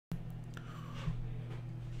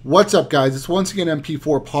What's up, guys? It's once again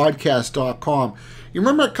mp4podcast.com. You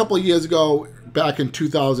remember a couple of years ago, back in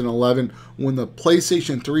 2011, when the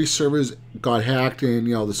PlayStation 3 servers got hacked and,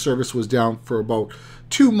 the service was down for about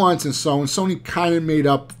 2 months and so on. Sony kind of made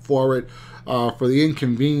up for it, for the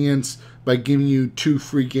inconvenience by giving you 2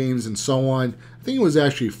 free games and so on. I think it was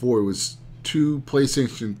actually 4. It was 2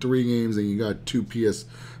 PlayStation 3 games and you got 2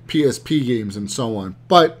 PSP games and so on.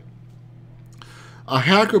 But a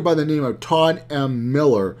hacker by the name of Todd M.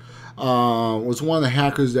 Miller was one of the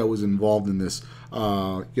hackers that was involved in this,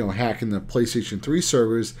 hacking the PlayStation 3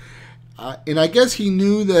 servers. And I guess he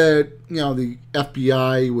knew that, the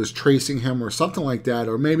FBI was tracing him or something like that.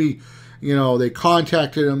 Or maybe, they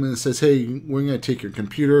contacted him and says, hey, we're going to take your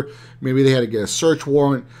computer. Maybe they had to get a search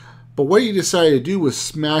warrant. But what he decided to do was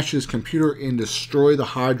smash his computer and destroy the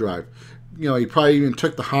hard drive. He probably even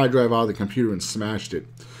took the hard drive out of the computer and smashed it.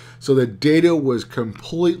 So the data was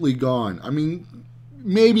completely gone. I mean,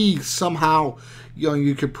 maybe somehow,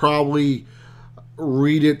 you could probably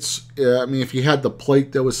read it. I mean, if you had the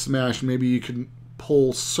plate that was smashed, maybe you could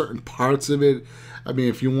pull certain parts of it. I mean,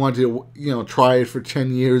 if you wanted to, try it for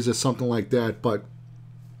 10 years or something like that. But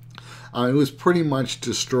it was pretty much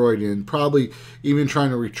destroyed, and probably even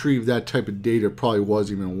trying to retrieve that type of data probably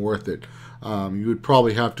wasn't even worth it. You would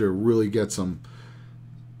probably have to really get some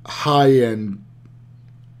high-end,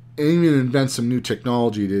 and even invent some new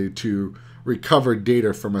technology to recover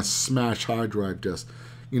data from a smashed hard drive disk.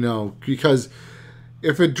 Because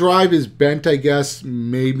if a drive is bent, I guess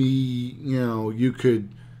maybe, you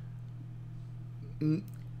could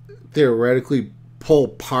theoretically pull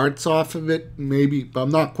parts off of it, maybe, but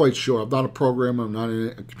I'm not quite sure. I'm not a programmer, I'm not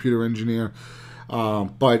a computer engineer,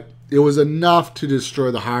 but it was enough to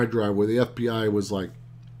destroy the hard drive where the FBI was like,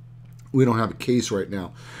 we don't have a case right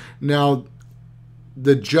now. Now,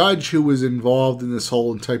 the judge who was involved in this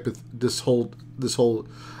whole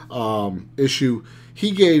issue,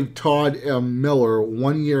 he gave Todd M. Miller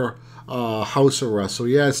 1 year house arrest, so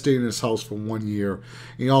he had to stay in his house for 1 year.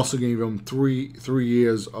 He also gave him three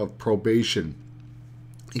years of probation.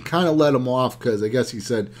 He kind of let him off because I guess he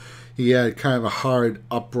said he had kind of a hard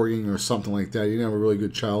upbringing or something like that. He didn't have a really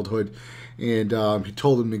good childhood. And he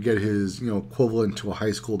told him to get his, equivalent to a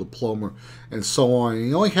high school diploma and so on. And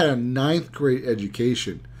he only had a 9th grade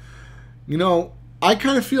education. I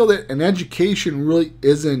kind of feel that an education really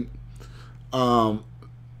isn't, it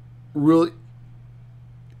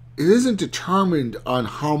isn't determined on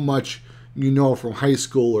how much you know from high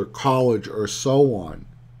school or college or so on.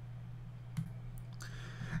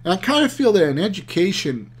 And I kind of feel that an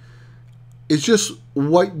education is just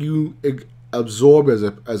what you absorb as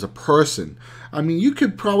a person. I mean, you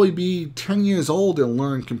could probably be 10 years old and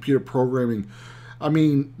learn computer programming. I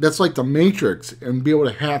mean, that's like the Matrix, and be able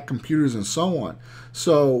to hack computers and so on.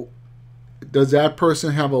 So does that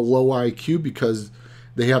person have a low IQ because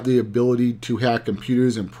they have the ability to hack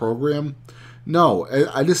computers and program? No,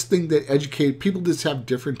 I just think that people just have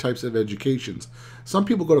different types of educations. Some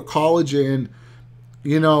people go to college and,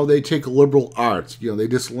 they take liberal arts. They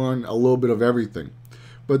just learn a little bit of everything.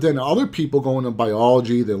 But then other people go into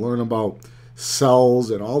biology, they learn about cells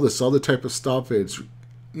and all this other type of stuff. It's,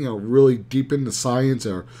 really deep into science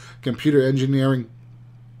or computer engineering.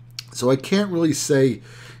 So I can't really say,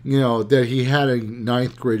 that he had a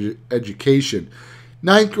 9th grade education.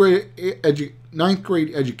 9th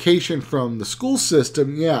grade education from the school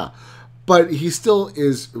system, yeah. But he still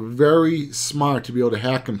is very smart to be able to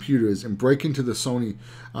hack computers and break into the Sony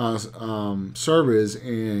servers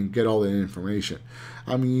and get all that information.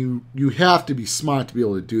 I mean, you have to be smart to be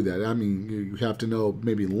able to do that. I mean, you have to know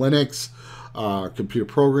maybe Linux, computer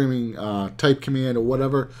programming, type command, or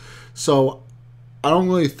whatever. So I don't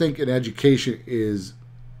really think an education is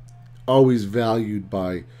always valued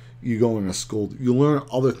by you going to school. You learn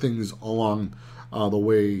other things along the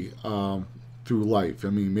way through life. I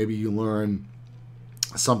mean, maybe you learn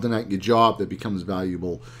something at your job that becomes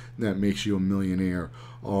valuable, that makes you a millionaire,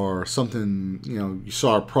 or something, you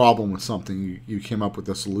saw a problem with something, you came up with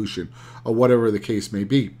a solution, or whatever the case may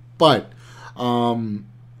be. But,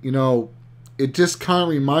 it just kind of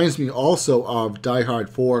reminds me also of Die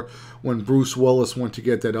Hard 4, when Bruce Willis went to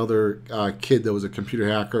get that other kid that was a computer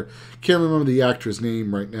hacker. Can't remember the actor's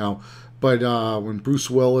name right now. But when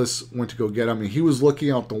Bruce Willis went to go get him, and he was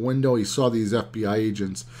looking out the window, he saw these FBI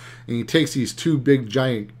agents, and he takes these 2 big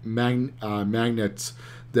giant magnets,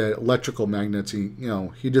 the electrical magnets.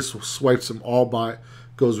 He just swipes them all by,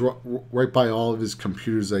 goes right by all of his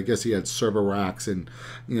computers. I guess he had server racks, and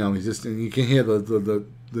and you can hear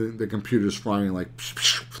the computers frying like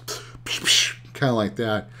kind of like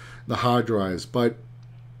that, the hard drives. But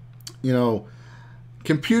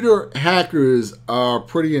computer hackers are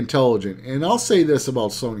pretty intelligent. And I'll say this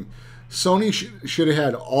about Sony. Sony should have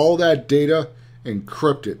had all that data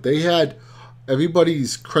encrypted. They had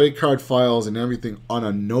everybody's credit card files and everything on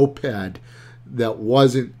a notepad that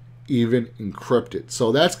wasn't even encrypted.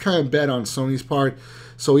 So that's kind of bad on Sony's part.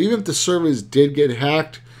 So even if the servers did get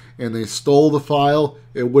hacked and they stole the file,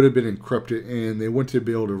 it would have been encrypted, and they wouldn't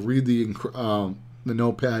be able to read the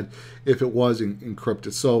notepad if it was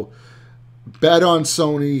encrypted. So bad on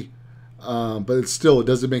Sony, but it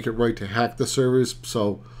doesn't make it right to hack the servers.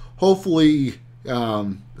 So hopefully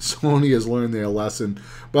Sony has learned their lesson.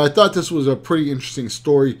 But I thought this was a pretty interesting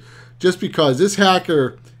story, just because this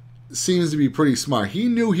hacker seems to be pretty smart. He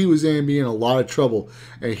knew he was going to be in a lot of trouble,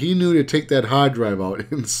 and he knew to take that hard drive out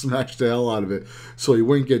and smash the hell out of it so he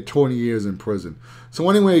wouldn't get 20 years in prison. So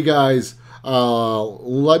anyway, guys,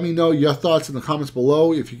 let me know your thoughts in the comments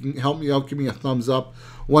below. If you can help me out, give me a thumbs up.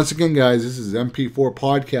 Once again, guys, this is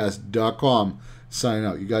mp4podcast.com signing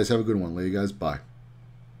out. You guys have a good one. Later, guys. Bye.